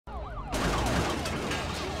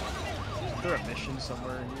Is there a mission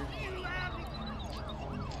somewhere in here?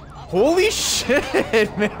 Holy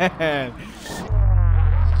shit, man!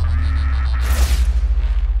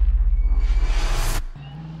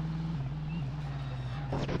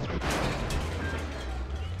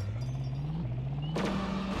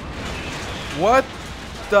 What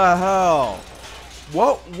the hell?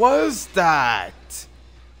 What was that?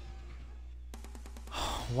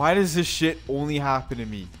 Why does this shit only happen to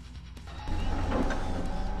me?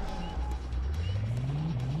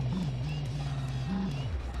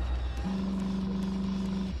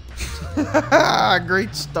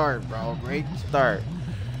 Great start, bro. Great start.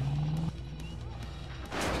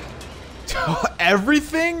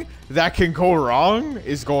 Everything that can go wrong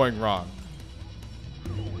is going wrong.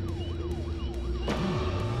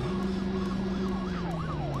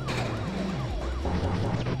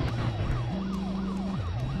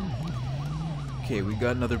 Okay, we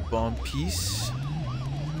got another bomb piece.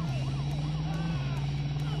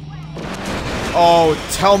 Oh,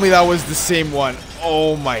 tell me that was the same one.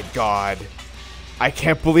 Oh my god. I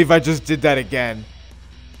can't believe I just did that again.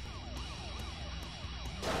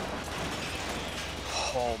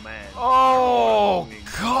 Oh man. Oh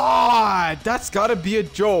god. That's gotta be a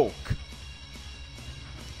joke.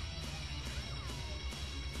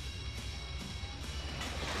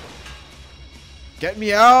 Get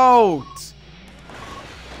me out.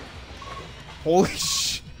 Holy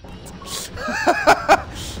shit.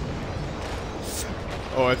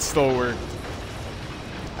 Oh, it still worked.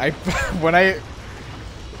 When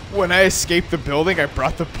I escaped the building, I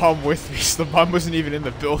brought the bomb with me, so the bomb wasn't even in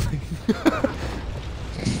the building.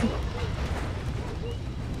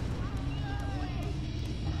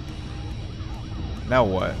 Now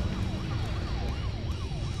what?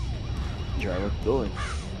 Drive up the building.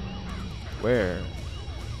 Where?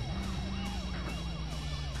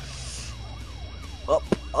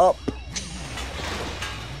 Up.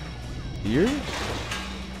 Here?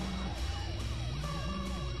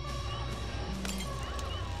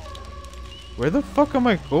 Where the fuck am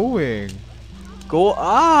I going? Go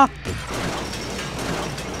up.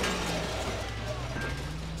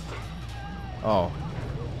 Oh.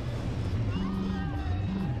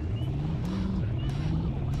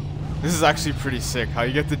 This is actually pretty sick. How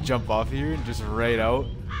you get to jump off here and just right out.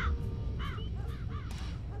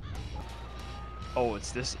 Oh,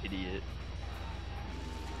 it's this idiot.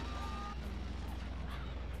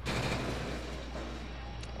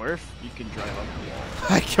 Where if you can drive up the wall?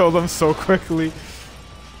 I killed him so quickly.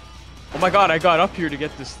 Oh my god, I got up here to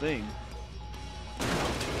get this thing.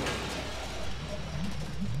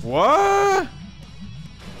 What?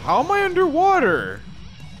 How am I underwater?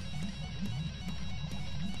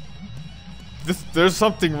 There's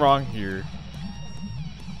something wrong here.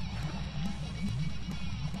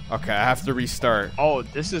 Okay, I have to restart. Oh,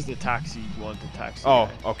 this is the taxi one, the taxi. Oh,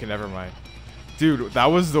 guy. okay, never mind. Dude, that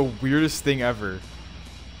was the weirdest thing ever.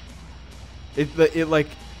 It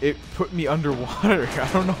put me underwater. I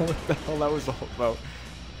don't know what the hell that was all about.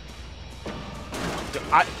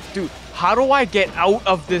 Dude, how do I get out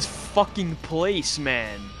of this fucking place,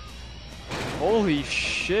 man? Holy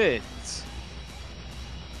shit.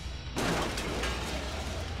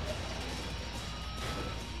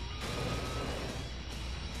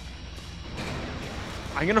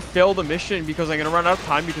 I'm gonna fail the mission because I'm gonna run out of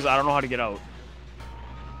time because I don't know how to get out.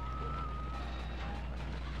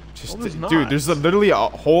 Just, Well, dude, there's literally a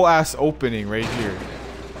whole ass opening right here.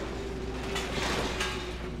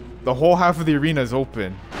 The whole half of the arena is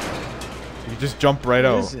open. You just jump right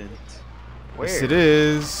out. Isn't. Where? Yes, it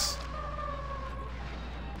is.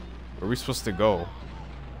 Where are we supposed to go?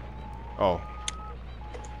 Oh.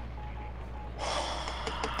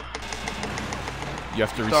 You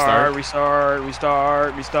have to restart. Restart.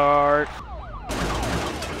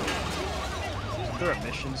 Is there a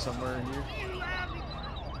mission somewhere in here?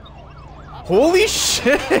 Holy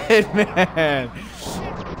shit, man!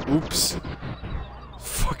 Oops.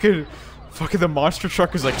 Fucking the monster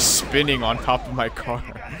truck is like spinning on top of my car.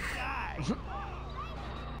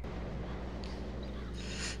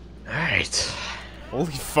 Alright.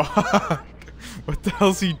 Holy fuck. What the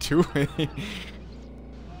hell's he doing?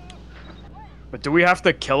 But do we have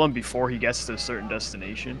to kill him before he gets to a certain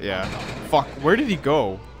destination? Yeah. Fuck, where did he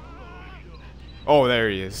go? Oh, there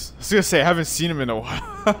he is. I was gonna say, I haven't seen him in a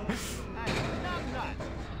while.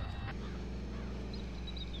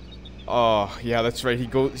 Oh, yeah, that's right.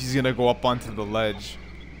 He's gonna go up onto the ledge.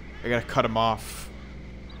 I gotta cut him off.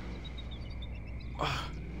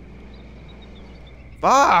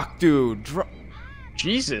 Fuck, dude.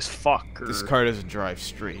 Jesus fucker. This car doesn't drive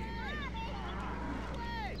straight.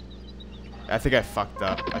 I think I fucked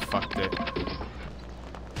up. I fucked it.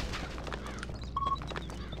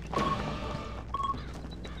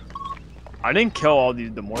 I didn't kill all the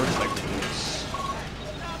motorcycles.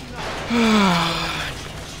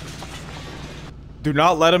 Do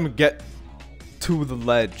not let him get to the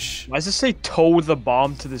ledge. Why does it say tow the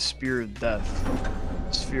bomb to the spear of death?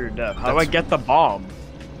 Sphere of death. How do I get the bomb?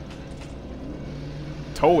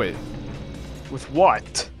 Tow it. With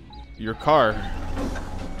what? Your car.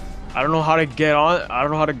 I don't know how to get on. I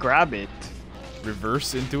don't know how to grab it.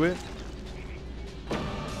 Reverse into it.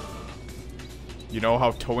 You know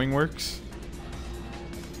how towing works?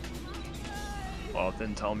 Well, it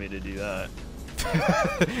didn't tell me to do that.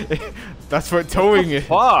 That's what towing is.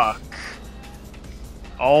 Fuck.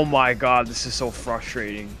 Oh my god, this is so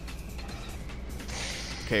frustrating.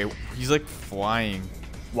 Okay, he's like flying.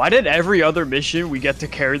 Why did every other mission we get to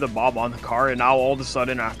carry the bomb on the car and now all of a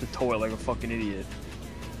sudden I have to tow it like a fucking idiot?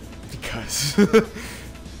 Because...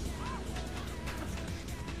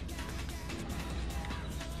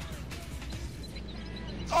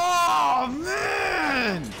 Oh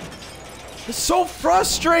man! It's so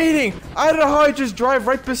frustrating! I don't know how I just drive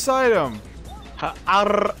right beside him.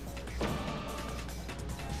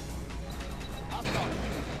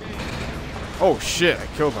 Oh shit, I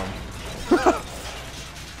killed him.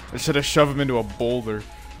 I should have shoved him into a boulder.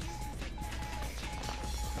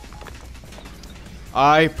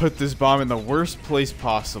 I put this bomb in the worst place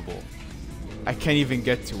possible. I can't even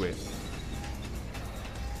get to it.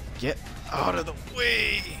 Get out of the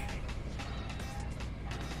way!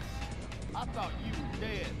 I thought you were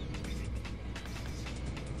dead.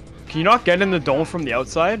 Can you not get in the dome from the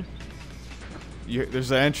outside?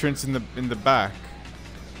 There's an entrance in the back.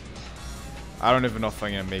 I don't even know if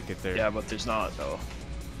I'm gonna make it there. Yeah, but there's not though.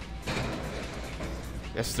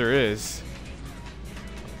 Yes, there is.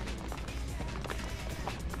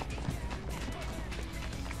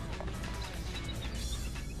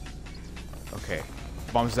 Okay.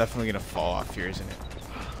 Bomb's definitely gonna fall off here, isn't it?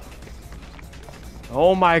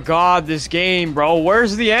 Oh my god, this game, bro.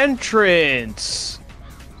 Where's the entrance?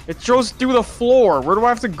 It goes through the floor. Where do I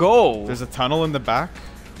have to go? There's a tunnel in the back.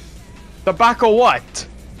 The back of what?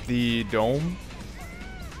 The dome.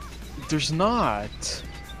 There's not.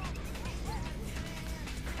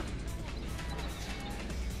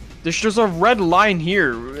 There's just a red line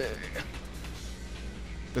here.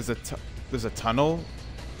 There's a tunnel.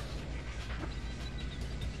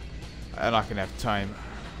 I'm not gonna have time.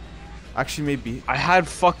 Actually, maybe. I had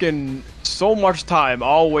fucking so much time,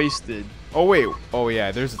 all wasted. Oh wait. Oh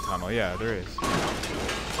yeah, there's a tunnel. Yeah, there is.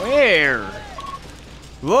 Where?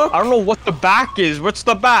 Look. I don't know what the back is. What's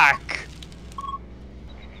the back?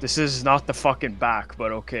 This is not the fucking back,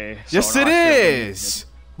 but okay. Yes, it is.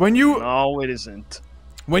 When you No, it isn't.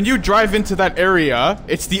 When you drive into that area,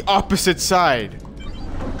 it's the opposite side.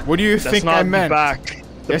 What do you think I meant? That's not the back.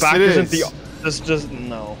 The Yes, back it isn't is. the. This just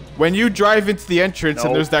no. When you drive into the entrance and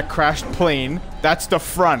Nope. there's that crashed plane, that's the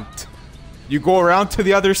front. You go around to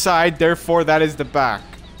the other side, therefore that is the back.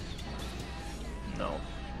 No.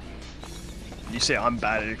 You say I'm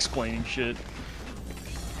bad at explaining shit.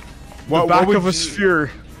 What, The back would of a you-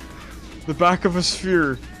 sphere. The back of a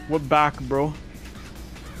sphere. What back, bro?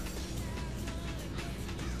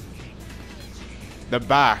 The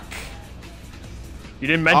back. You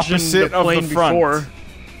didn't mention Opposite the of the plane front. before.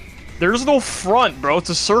 There's no front, bro. It's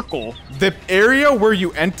a circle. The area where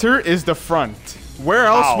you enter is the front. Where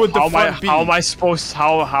else would the front be? How am I supposed?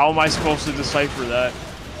 How am I supposed to decipher that?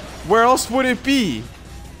 Where else would it be?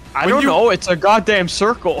 I When don't you- know. It's a goddamn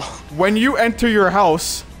circle. When you enter your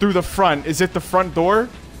house through the front, is it the front door?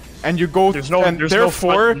 And you go, There's no- and there's no front-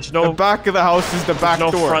 therefore there's no- the back of the house is the back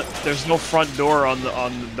There's no door. front. There's no front door on the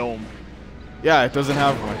dome. Yeah, it doesn't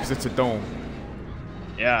have one because it's a dome.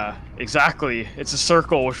 Yeah, exactly. It's a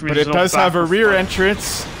circle, which means But it there's no does back have a or rear front.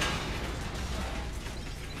 entrance.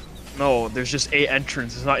 No, there's just a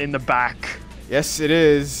entrance. It's not in the back. Yes, it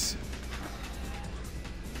is.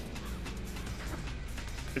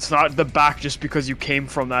 It's not the back just because you came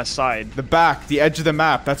from that side. The back, the edge of the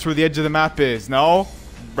map. That's where the edge of the map is. No?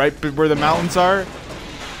 Right where the mountains are?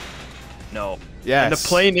 No. Yes. And the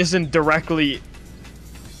plane isn't directly.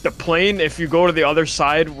 The plane, if you go to the other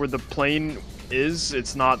side where the plane is,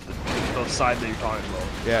 it's not the side that you're talking about.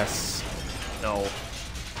 Yes. No.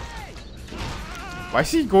 Why is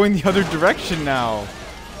he going the other direction now?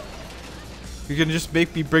 You're gonna just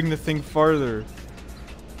make me bring the thing farther.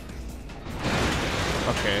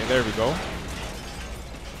 Okay, there we go.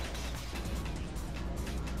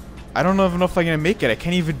 I don't even know if I'm gonna make it. I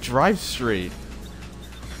can't even drive straight.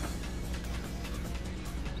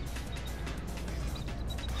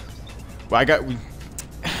 Well, I got...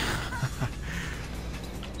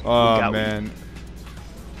 Oh, got man.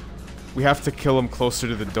 We have to kill him closer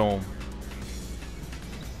to the dome.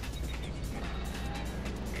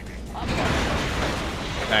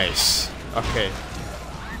 Nice. Okay.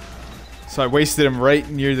 So I wasted him right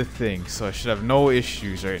near the thing, so I should have no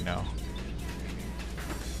issues right now.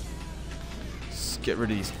 Let's get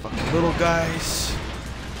rid of these fucking little guys.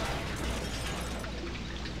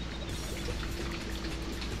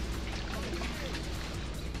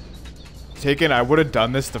 Taken, I would have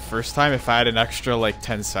done this the first time if I had an extra like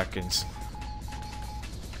 10 seconds.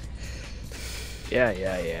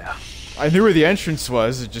 Yeah. I knew where the entrance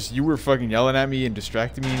was, it's just you were fucking yelling at me and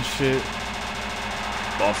distracting me and shit.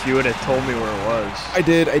 Well, if you would have told me where it was. I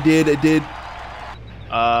did.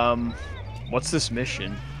 What's this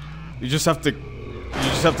mission? You just have to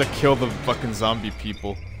kill the fucking zombie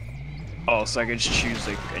people. Oh, so I can just choose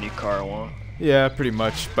like any car I want? Yeah, pretty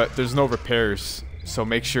much, but there's no repairs, so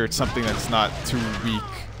make sure it's something that's not too weak.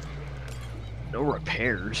 No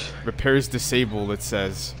repairs? Repairs disabled, it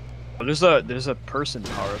says. Oh, there's a person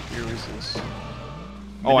power up here. What is this?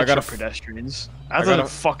 Oh, I got a pedestrians. That doesn't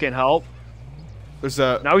fucking help. There's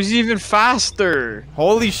a... Now he's even faster.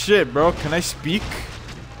 Holy shit, bro. Can I speak?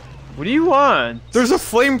 What do you want? There's a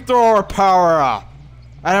flamethrower power up.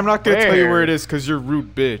 And I'm not gonna tell you where it is because you're a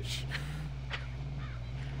rude bitch.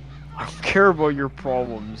 I don't care about your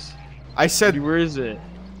problems. I said... Where is it?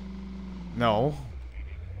 No.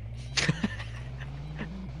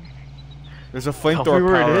 There's a flamethrower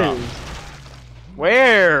power up.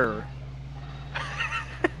 Where?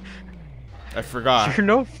 I forgot. You're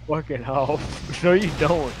no fucking help. No, you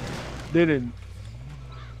don't. Didn't.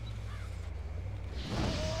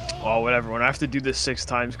 Oh, whatever. When I have to do this 6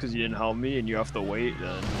 times because you didn't help me and you have to wait,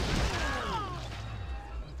 then.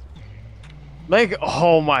 Like,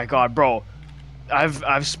 oh my god, bro.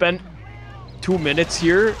 I've spent 2 minutes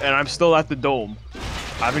here and I'm still at the dome.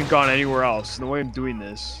 I haven't gone anywhere else. No way I'm doing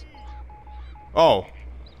this. Oh.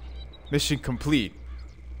 Mission complete.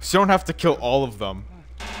 So you don't have to kill all of them.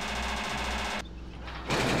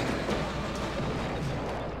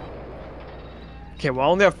 Okay, well, I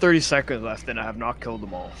only have 30 seconds left and I have not killed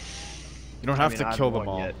them all. You don't have to kill them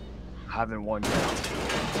all. Yet. I haven't won yet.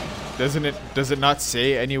 Does it not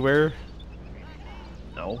say anywhere?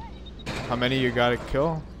 No. How many you gotta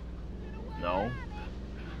kill? No.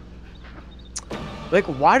 Like,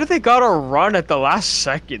 why do they gotta run at the last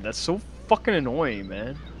second? That's so fucking annoying,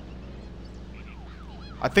 man.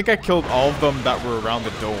 I think I killed all of them that were around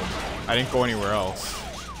the dome. I didn't go anywhere else.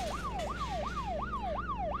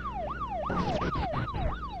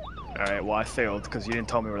 Alright, well I failed because you didn't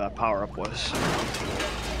tell me where that power-up was.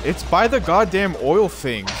 It's by the goddamn oil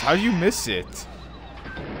thing. How do you miss it?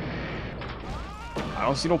 I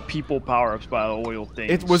don't see no people power-ups by the oil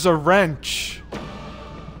things. It was a wrench.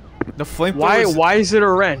 The flamethrower. Why is it a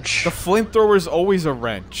wrench? The flamethrower is always a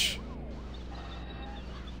wrench.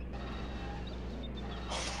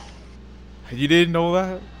 You didn't know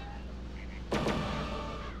that?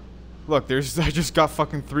 Look, I just got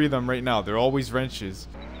fucking 3 of them right now. They're always wrenches.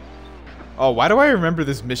 Oh, why do I remember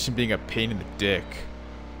this mission being a pain in the dick?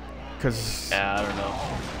 Cause... Yeah, I don't know.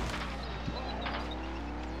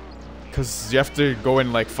 Cause you have to go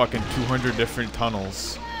in like fucking 200 different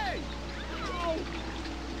tunnels.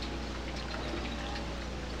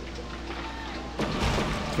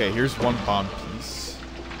 Okay, here's one bomb piece.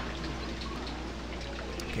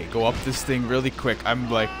 Okay, go up this thing really quick. I'm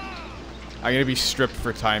gonna be stripped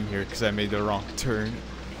for time here because I made the wrong turn.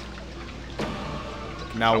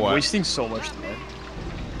 Now what? I'm wasting so much time.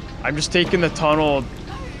 I'm just taking the tunnel,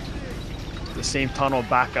 the same tunnel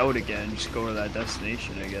back out again. Just go to that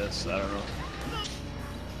destination, I guess. I don't know.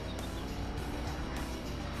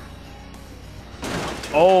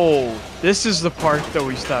 Oh, this is the part that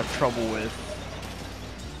we used to have trouble with.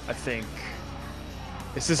 I think.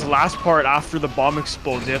 It's this last part after the bomb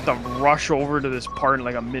explodes. You have to rush over to this part in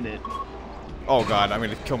like a minute. Oh god, I'm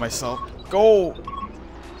gonna kill myself. Go!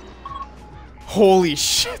 Holy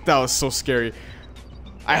shit, that was so scary.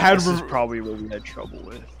 This is probably what we had trouble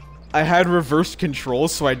with. I had reverse control,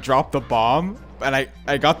 so I dropped the bomb, and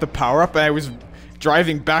I got the power up, and I was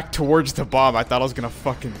driving back towards the bomb. I thought I was gonna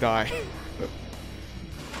fucking die.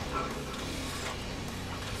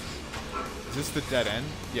 Is this the dead end?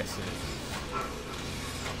 Yes, it is.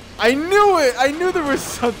 I knew it! I knew there was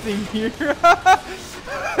something here.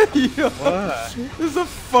 Yo, what? There's a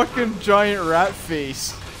fucking giant rat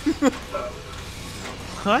face.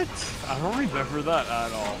 What? I don't remember that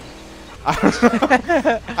at all.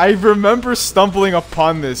 I remember stumbling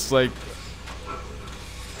upon this like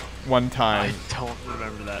one time. I don't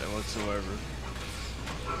remember that whatsoever.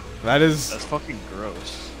 That's fucking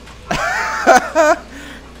gross.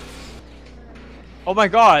 Oh my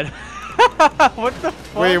god. What the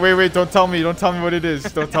fuck? Wait, don't tell me what it is.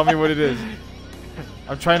 Don't tell me what it is.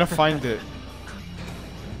 I'm trying to find it.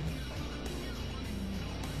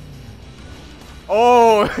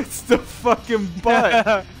 Oh, it's the fucking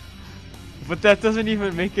butt. But that doesn't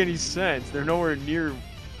even make any sense. They're nowhere near.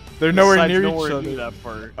 They're nowhere Near each other. That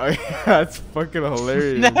part. Oh, yeah, that's fucking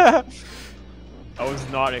hilarious. I was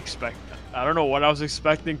not expecting. I don't know what I was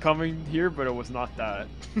expecting coming here, but it was not that.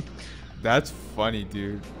 That's funny,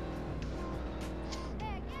 dude.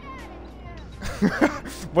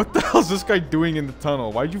 What the hell is this guy doing in the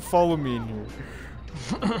tunnel? Why'd you follow me in here?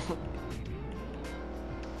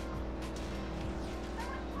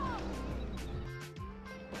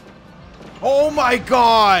 Oh my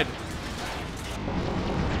god!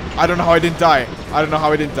 I don't know how I didn't die. I don't know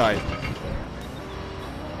how I didn't die.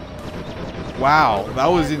 Wow, that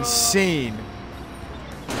was insane.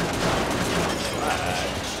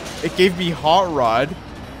 It gave me Hot Rod.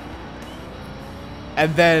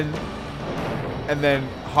 And then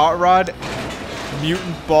Hot Rod,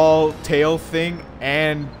 Mutant Ball tail thing,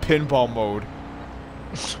 and Pinball mode.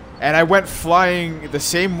 And I went flying the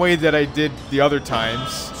same way that I did the other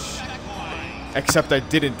times. Except I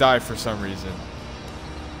didn't die for some reason.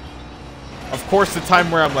 Of course, the time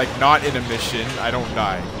where I'm like not in a mission, I don't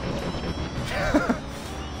die.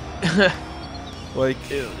 Like,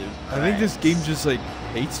 I think this game just like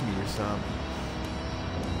hates me or something.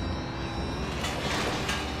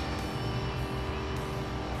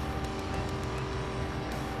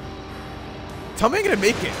 Tell me I'm gonna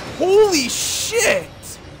make it. Holy shit!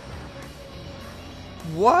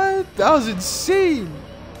 What? That was insane.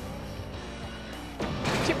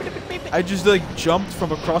 I just like jumped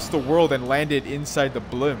from across the world and landed inside the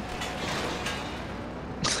blimp.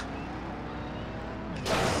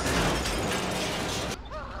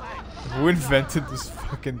 Who invented this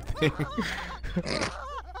fucking thing?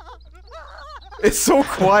 It's so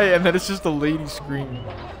quiet and then it's just a lady screaming.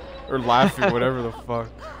 Or laughing, whatever the fuck.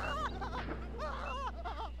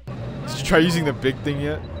 Did you try using the big thing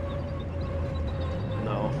yet?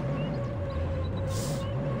 No.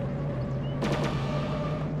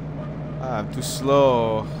 I'm too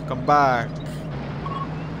slow. Come back.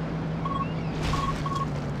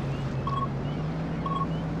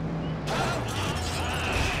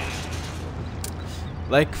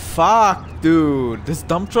 Like, fuck, dude. This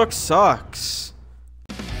dump truck sucks.